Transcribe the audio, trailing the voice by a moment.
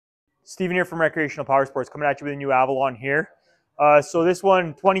Steven here from Recreational Power Sports, coming at you with a new Avalon here. So this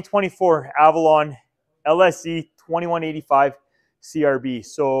one, 2024 Avalon LSZ 2185 CRB.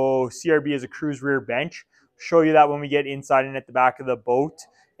 So CRB is a cruise rear bench. Show you that when we get inside and at the back of the boat,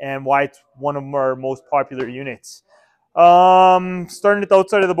 and why it's one of our most popular units. Starting at the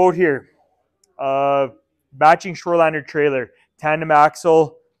outside of the boat here. Matching Shoreland'r trailer, tandem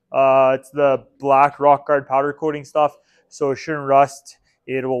axle. It's the black rock guard powder coating stuff, so it shouldn't rust.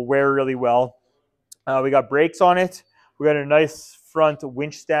 It will wear really well. We got brakes on it. We got a nice front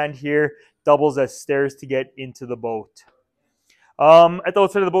winch stand here. Doubles as stairs to get into the boat. At the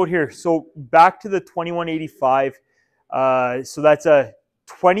outside of the boat here. So back to the 2185. So that's a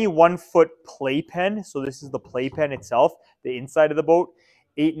 21-foot playpen. So this is the playpen itself, the inside of the boat,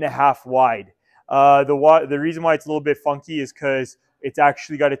 8.5 wide. The reason why it's a little bit funky is because it's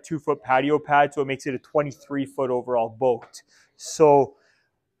actually got a 2-foot patio pad, so it makes it a 23-foot overall boat. So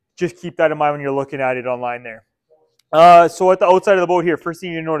just keep that in mind when you're looking at it online there. So at the outside of the boat here, first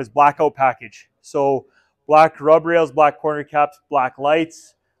thing you notice, blackout package. So black rub rails, black corner caps, black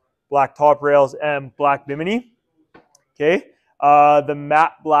lights, black top rails, and black Bimini. Okay. The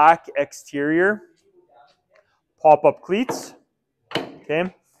matte black exterior, pop-up cleats.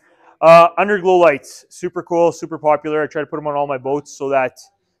 Okay. Underglow lights, super cool, super popular. I try to put them on all my boats so that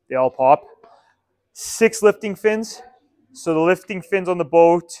they all pop. 6 lifting fins. So the lifting fins on the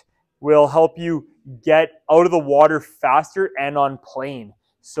boat will help you get out of the water faster and on plane.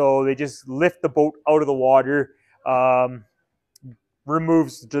 So they just lift the boat out of the water,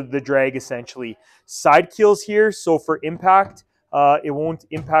 removes the drag essentially. Side keels here, so for impact, it won't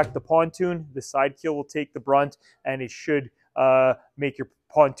impact the pontoon. The side keel will take the brunt, and it should make your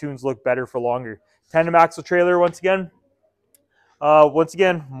pontoons look better for longer. Tandem axle trailer once again.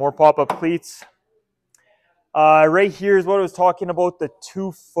 More pop-up cleats. Right here is what I was talking about, the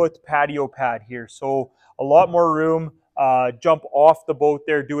 2-foot patio pad here. So a lot more room. Jump off the boat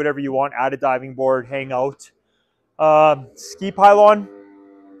there, do whatever you want, add a diving board, hang out. Ski pylon,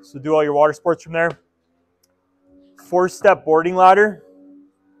 so do all your water sports from there. 4-step boarding ladder.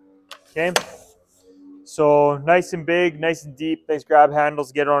 Okay. So nice and big, nice and deep, nice grab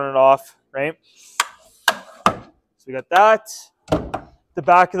handles, get on and off, right? So we got that. The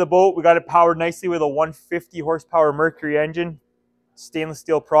back of the boat, we got it powered nicely with a 150 horsepower Mercury engine, stainless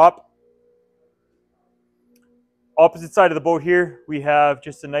steel prop. Opposite side of the boat here, we have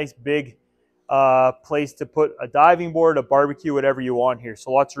just a nice big place to put a diving board, a barbecue, whatever you want here.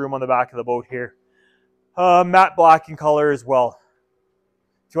 So lots of room on the back of the boat here. Matte black in color as well.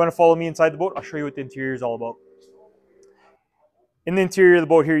 If you want to follow me inside the boat, I'll show you what the interior is all about. In the interior of the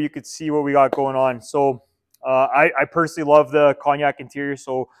boat here, you can see what we got going on. So I personally love the cognac interior,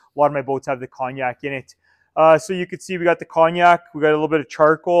 so a lot of my boats have the cognac in it. So you can see we got the cognac, we got a little bit of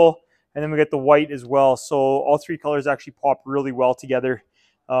charcoal, and then we got the white as well. So all 3 colors actually pop really well together.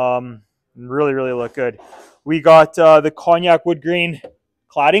 Really, really look good. We got the cognac wood grain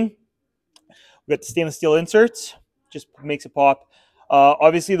cladding. We got the stainless steel inserts, just makes it pop.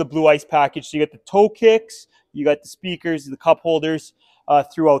 Obviously the blue ice package, so you got the toe kicks, you got the speakers, the cup holders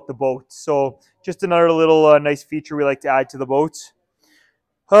throughout the boat. So just another little nice feature we like to add to the boats.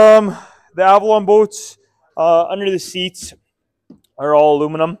 The Avalon boats under the seats are all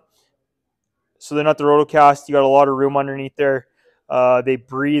aluminum, so they're not the rotocast. You got a lot of room underneath there. They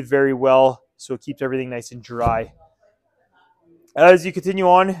breathe very well, so it keeps everything nice and dry. As you continue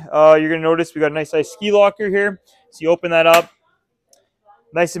on, you're going to notice we got a nice size ski locker here. So you open that up,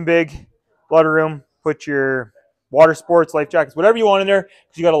 nice and big, a lot of room. Put your water sports, life jackets, whatever you want in there,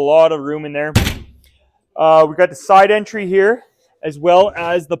 because you got a lot of room in there. We got the side entry here, as well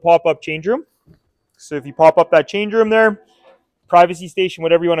as the pop-up change room. So if you pop up that change room there, privacy station,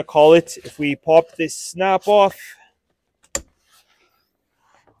 whatever you want to call it. If we pop this snap off,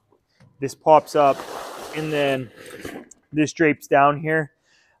 this pops up, and then this drapes down here.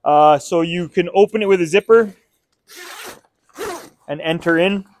 So you can open it with a zipper and enter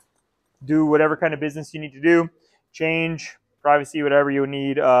in, do whatever kind of business you need to do, change, privacy, whatever you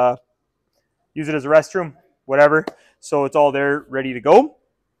need, use it as a restroom, whatever. So it's all there ready to go,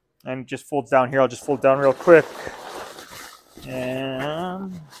 and it just folds down here. I'll just fold down real quick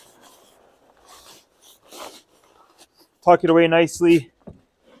and tuck it away nicely,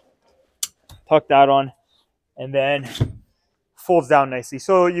 tuck that on, and then folds down nicely.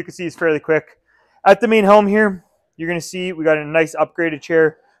 So you can see it's fairly quick. At the main helm here, you're going to see we got a nice upgraded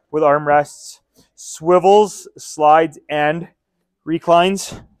chair with armrests, swivels, slides, and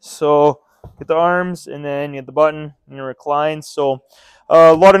reclines. So get the arms, and then you hit the button, and it reclines. So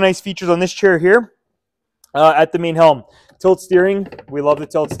a lot of nice features on this chair here. At the main helm, Tilt steering, we love the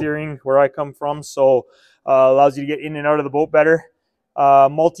tilt steering where I come from, so allows you to get in and out of the boat better.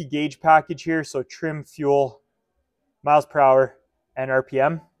 Multi-gauge package here, so trim, fuel, miles per hour, and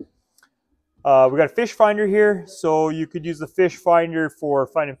RPM. We got a fish finder here, so you could use the fish finder for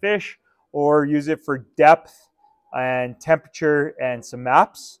finding fish or use it for depth and temperature and some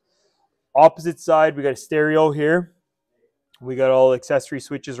maps. Opposite side, we got a stereo here. We got all accessory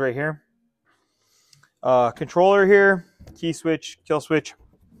switches right here. Controller here, key switch, kill switch.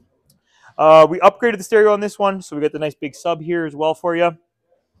 We upgraded the stereo on this one, so we got the nice big sub here as well for you.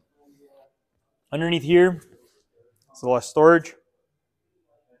 Underneath here, it's a lot of storage.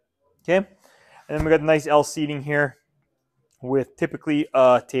 Okay, and then we got the nice L seating here with typically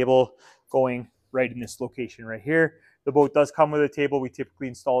a table going right in this location right here. The boat does come with a table. We typically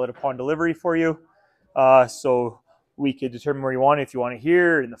install it upon delivery for you. So we could determine where you want it, if you want it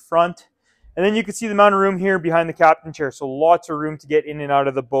here in the front. And then you can see the amount of room here behind the captain chair. So lots of room to get in and out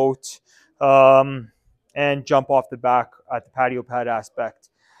of the boat and jump off the back at the patio pad aspect.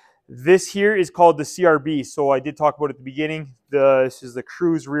 This here is called the CRB. So I did talk about it at the beginning. This is the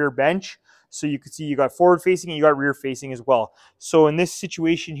cruise rear bench. So you can see you got forward facing and you got rear facing as well. So in this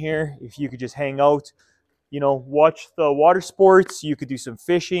situation here, if you could just hang out, you know, watch the water sports, you could do some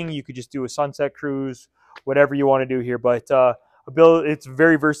fishing, you could just do a sunset cruise, whatever you want to do here. But it's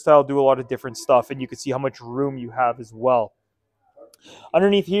very versatile, do a lot of different stuff, and you can see how much room you have as well.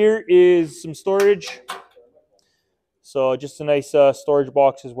 Underneath here is some storage. So just a nice storage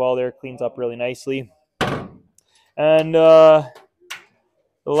box as well there, cleans up really nicely. And the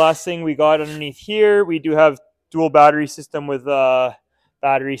last thing we got underneath here, we do have dual battery system with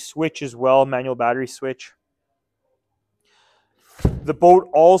battery switch as well, manual battery switch. The boat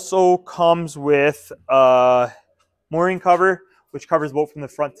also comes with a mooring cover, which covers the boat from the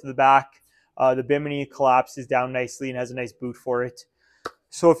front to the back. The Bimini collapses down nicely and has a nice boot for it.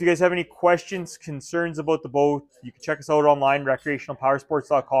 So if you guys have any questions, concerns about the boat, you can check us out online,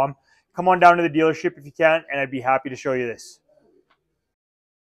 recreationalpowersports.com. Come on down to the dealership if you can, and I'd be happy to show you this.